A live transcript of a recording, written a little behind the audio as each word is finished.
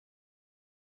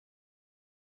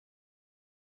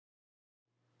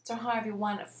So hi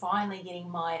everyone, finally getting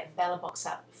my Bellabox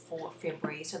up for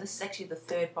February. So this is actually the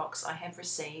third box I have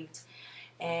received,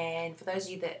 and for those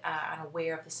of you that are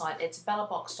unaware of the site, it's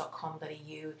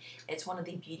bellabox.com.au. It's one of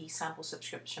the beauty sample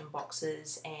subscription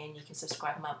boxes, and you can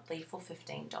subscribe monthly for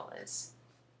 $15.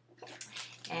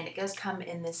 And it does come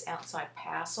in this outside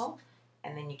parcel,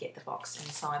 and then you get the box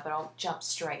inside, but I'll jump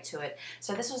straight to it.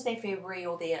 So this was their February,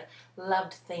 or their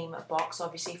loved theme box,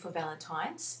 obviously for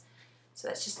Valentine's. So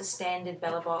that's just a standard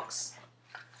Bellabox.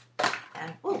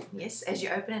 And oh yes, as you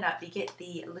open it up, you get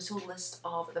the little list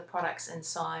of the products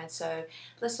inside. So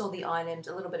list all the items,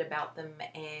 a little bit about them,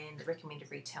 and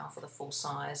recommended retail for the full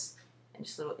size, and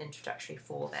just a little introductory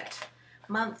for that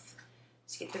month.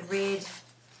 So you get the red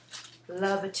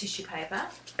Love tissue paper,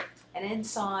 and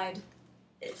inside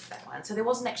is that one. So there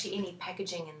wasn't actually any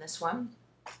packaging in this one,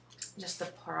 just the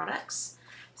products.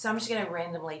 So I'm just going to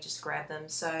randomly just grab them.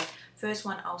 So first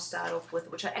one I'll start off with,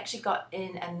 which I actually got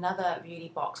in another beauty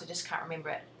box. I just can't remember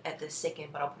it at this second,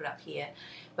 but I'll put it up here.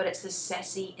 But it's the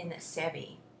Sasy and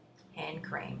Savy Hand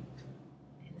Cream.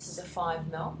 And this is a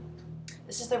 5ml.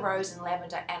 This is the rose and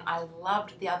lavender, and I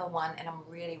loved the other one, and I'm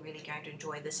really going to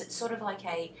enjoy this. It's sort of like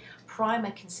a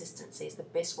primer consistency is the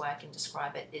best way I can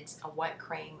describe it. It's a white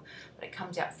cream, but it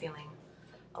comes out feeling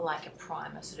like a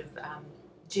primer, sort of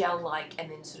gel-like,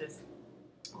 and then sort of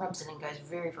rubs in and goes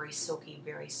very silky,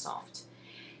 very soft.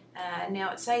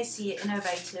 Now it says here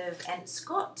innovative, and it's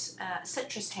got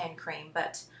citrus hand cream,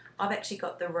 but I've actually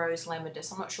got the rose lavender,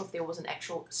 so I'm not sure if there was an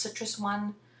actual citrus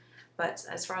one, but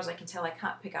as far as I can tell, I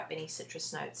can't pick up any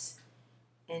citrus notes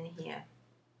in here.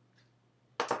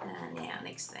 Now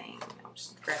next thing, I'll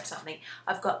just grab something.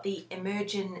 I've got the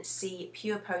Emergin-c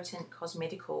Pure Potent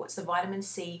Cosmetical. It's the vitamin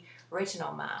C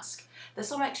retinol mask.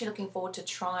 This I'm actually looking forward to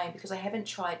trying, because I haven't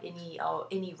tried any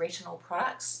retinol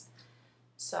products.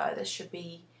 So this should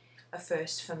be a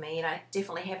first for me, and I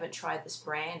definitely haven't tried this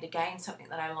brand. Again, something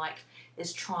that I like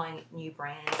is trying new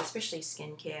brands, especially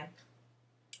skincare.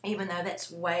 Even though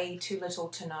that's way too little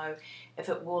to know if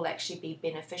it will actually be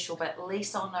beneficial, but at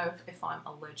least I'll know if I'm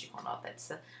allergic or not.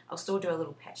 I'll still do a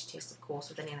little patch test, of course,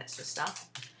 with any of that sort of stuff.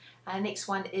 Next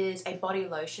one is a body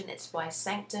lotion. It's by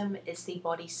Sanctum. It's the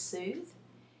Body Soothe,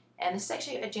 and it's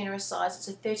actually a generous size. It's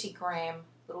a 30-gram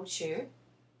little tube.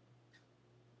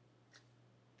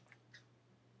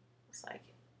 It's like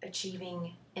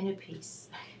achieving inner peace.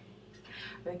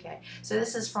 Okay, so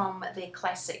this is from their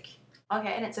classic.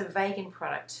 Okay, and it's a vegan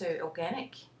product too,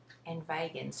 organic and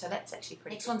vegan, so that's actually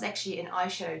pretty. Next one's actually an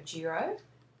eyeshadow duo,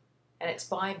 and it's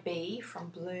by B from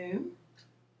Bloom.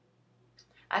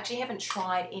 I actually haven't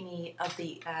tried any of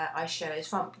the eyeshadows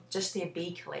from just their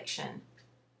B collection,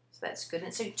 so that's good. And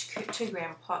it's a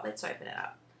 2-gram pot. Let's open it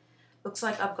up. Looks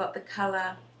like I've got the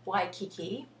colour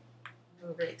Waikiki.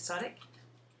 Oh, very exciting.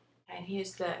 And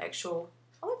here's the actual,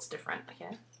 oh, that's different,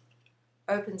 okay.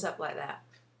 Opens up like that.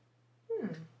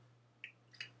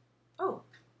 Oh,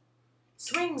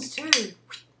 swings too.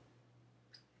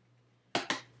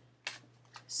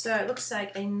 So it looks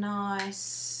like a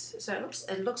nice,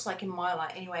 it looks like in my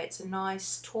light anyway, it's a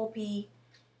nice taupey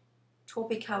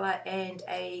colour, and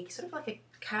a sort of like a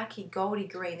khaki goldy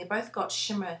green. They both got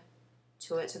shimmer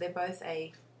to it, so they're both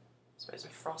I suppose a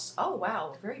frost. Oh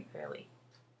wow, very pearly.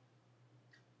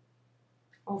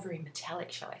 Or very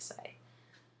metallic, shall I say.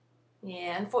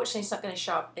 Yeah, unfortunately it's not going to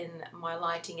show up in my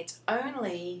lighting. It's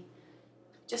only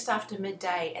just after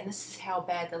midday, and this is how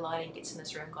bad the lighting gets in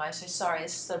this room, guys. So sorry,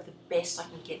 this is sort of the best I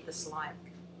can get this light,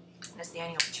 and it's the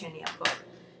only opportunity I've got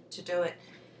to do it.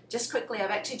 Just quickly, I've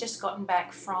actually just gotten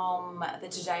back from the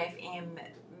Today FM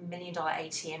 $1 Million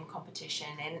ATM competition,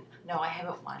 and no, I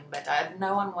haven't won, but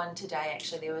no one won today.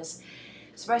 Actually, there was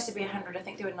supposed to be 100. I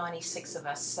think there were 96 of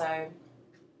us. So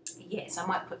yes, I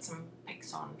might put some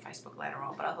pics on Facebook later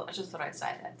on, but I just thought I'd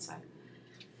say that. So.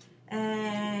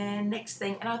 And next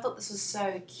thing, and I thought this was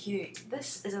so cute.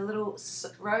 This is a little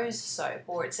rose soap,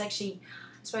 or it's actually,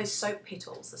 I suppose, soap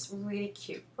petals. This really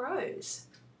cute rose.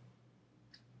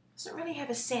 Doesn't really have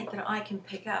a scent that I can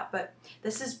pick up, but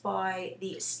this is by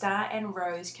the Star and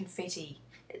Rose Confetti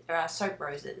soap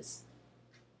roses.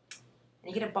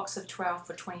 And you get a box of 12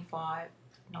 for $25.95.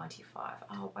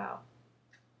 Oh wow.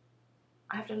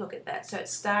 I have to look at that. So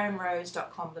it's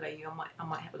starandrose.com.au. I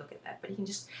might have a look at that. But you can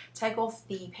just take off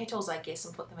the petals, I guess,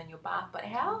 and put them in your bath. But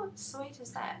how sweet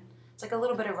is that? It's like a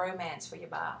little bit of romance for your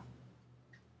bath.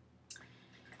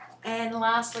 And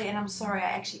lastly, and I'm sorry, I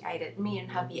actually ate it. Me and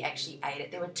hubby actually ate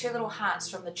it. There were 2 little hearts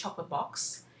from the chocolate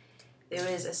box. There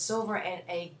was a silver and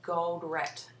a gold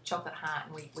wrapped chocolate heart,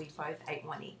 and we both ate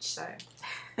one each. So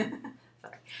sorry.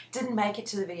 Didn't make it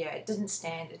to the video. It didn't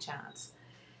stand a chance.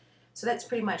 So that's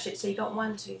pretty much it. So you got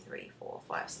 1, 2, 3, 4,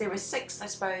 5. So there were 6, I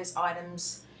suppose,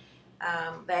 items.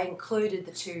 They included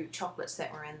the 2 chocolates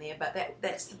that were in there, but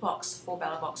that's the box for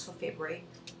Bellabox for February.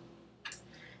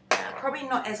 Probably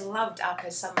not as loved up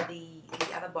as some of the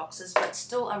other boxes, but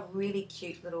still a really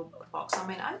cute little box. I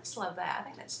mean, I just love that. I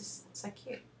think that's just so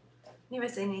cute. Never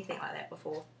seen anything like that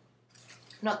before.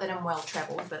 Not that I'm well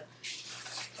travelled, but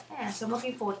yeah, so I'm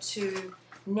looking forward to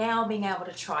now being able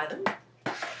to try them.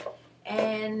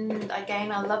 And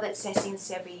again, I love that Sasy and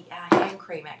Savy Hand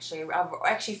Cream actually. I've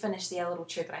actually finished the other little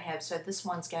tube that I have, so this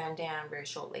one's going down very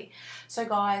shortly. So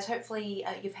guys, hopefully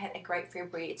you've had a great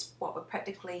February. It's what, we're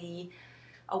practically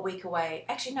a week away.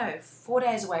 Actually no, 4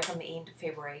 days away from the end of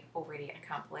February already. I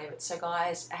can't believe it. So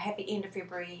guys, a happy end of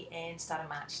February and start of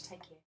March. Take care.